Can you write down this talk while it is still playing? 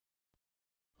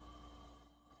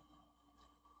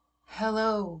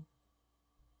Hello,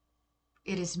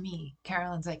 it is me,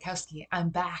 Carolyn Z. I'm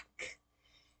back.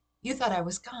 You thought I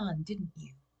was gone, didn't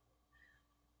you?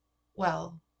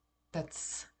 Well,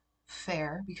 that's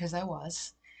fair because I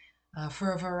was.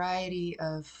 For a variety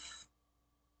of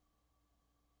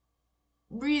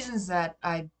reasons that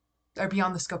are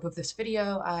beyond the scope of this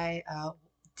video, I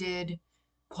did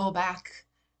pull back.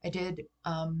 I did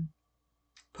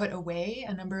put away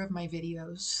a number of my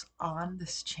videos on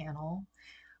this channel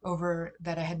over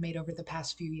that I had made over the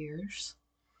past few years.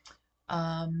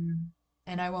 Um,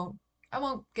 and I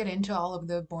won't get into all of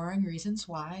the boring reasons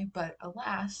why, but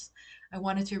alas, I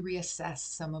wanted to reassess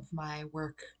some of my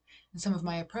work and some of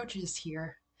my approaches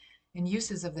here and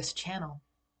uses of this channel.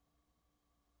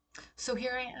 So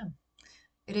here I am.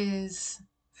 It is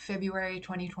February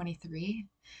 2023,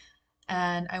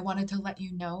 and I wanted to let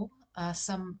you know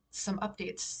some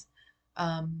updates.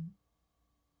 Um,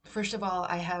 First of all,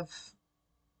 I have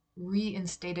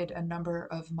reinstated a number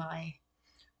of my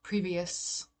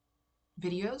previous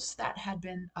videos that had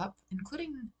been up,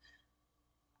 including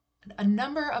a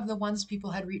number of the ones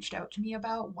people had reached out to me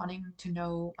about wanting to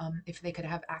know if they could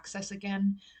have access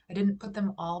again. I didn't put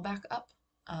them all back up,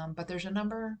 but there's a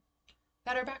number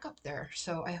that are back up there.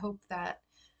 So I hope that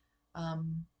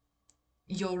um,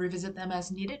 you'll revisit them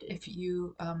as needed if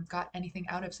you got anything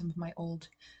out of some of my old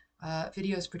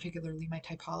videos, particularly my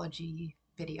typology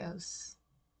videos.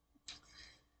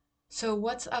 So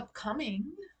what's upcoming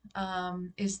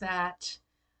is that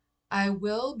I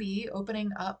will be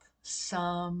opening up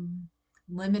some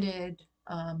limited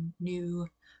new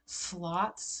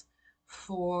slots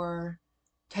for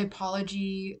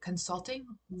typology consulting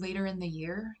later in the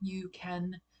year. You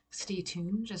can stay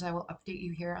tuned as I will update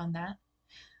you here on that.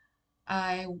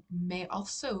 I may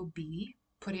also be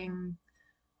putting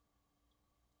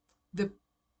the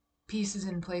pieces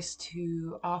in place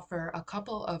to offer a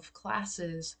couple of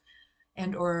classes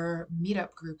and or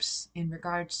meetup groups in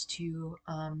regards to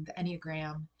the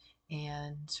Enneagram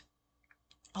and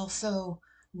also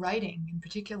writing in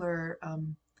particular.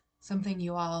 Something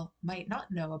you all might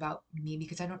not know about me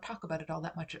because I don't talk about it all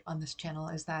that much on this channel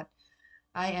is that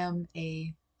I am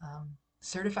a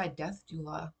certified death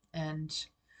doula, and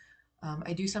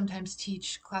I do sometimes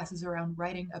teach classes around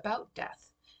writing about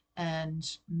death and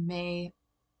may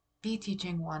be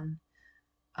teaching one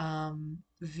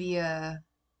via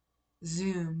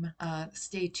Zoom.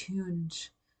 Stay tuned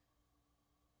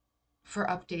for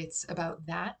updates about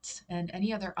that and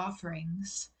any other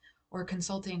offerings or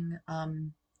consulting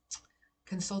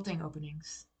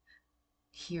openings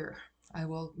here. I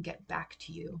will get back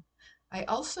to you. I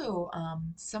also,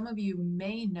 some of you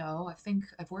may know, I think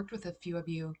I've worked with a few of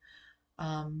you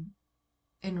um,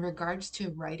 in regards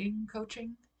to writing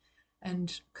coaching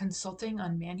and consulting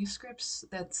on manuscripts.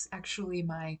 That's actually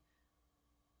my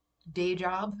day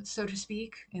job, so to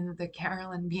speak, in the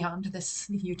Carolyn Beyond This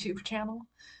YouTube channel.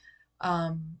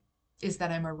 Um, is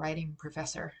that I'm a writing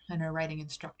professor and a writing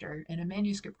instructor and a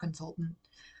manuscript consultant.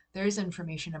 There's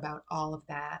information about all of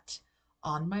that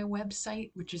on my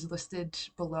website, which is listed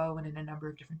below and in a number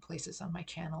of different places on my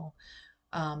channel.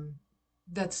 Um,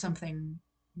 that's something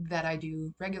that I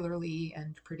do regularly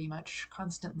and pretty much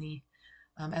constantly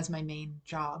as my main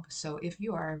job. So if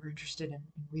you are ever interested in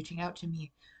reaching out to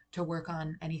me to work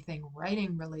on anything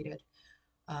writing related,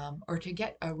 or to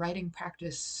get a writing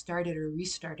practice started or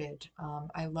restarted.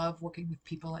 I love working with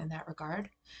people in that regard.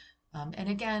 And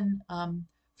again,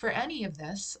 for any of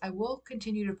this, I will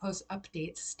continue to post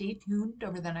updates. Stay tuned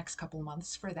over the next couple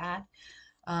months for that.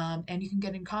 And you can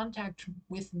get in contact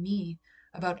with me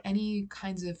about any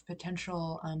kinds of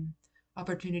potential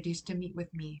opportunities to meet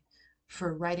with me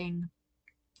for writing,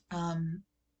 um,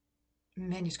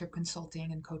 manuscript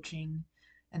consulting and coaching,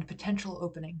 and potential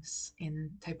openings in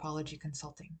typology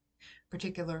consulting,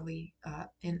 particularly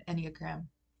in Enneagram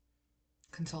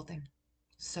consulting.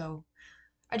 So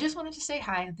I just wanted to say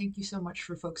hi and thank you so much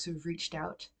for folks who've reached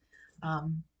out.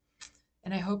 Um,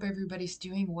 and I hope everybody's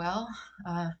doing well,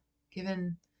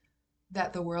 given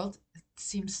that the world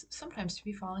seems sometimes to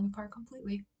be falling apart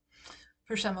completely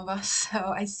for some of us.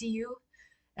 So I see you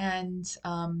and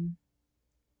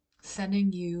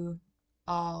sending you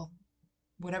all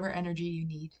whatever energy you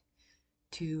need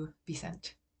to be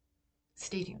sent.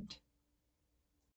 Stay tuned.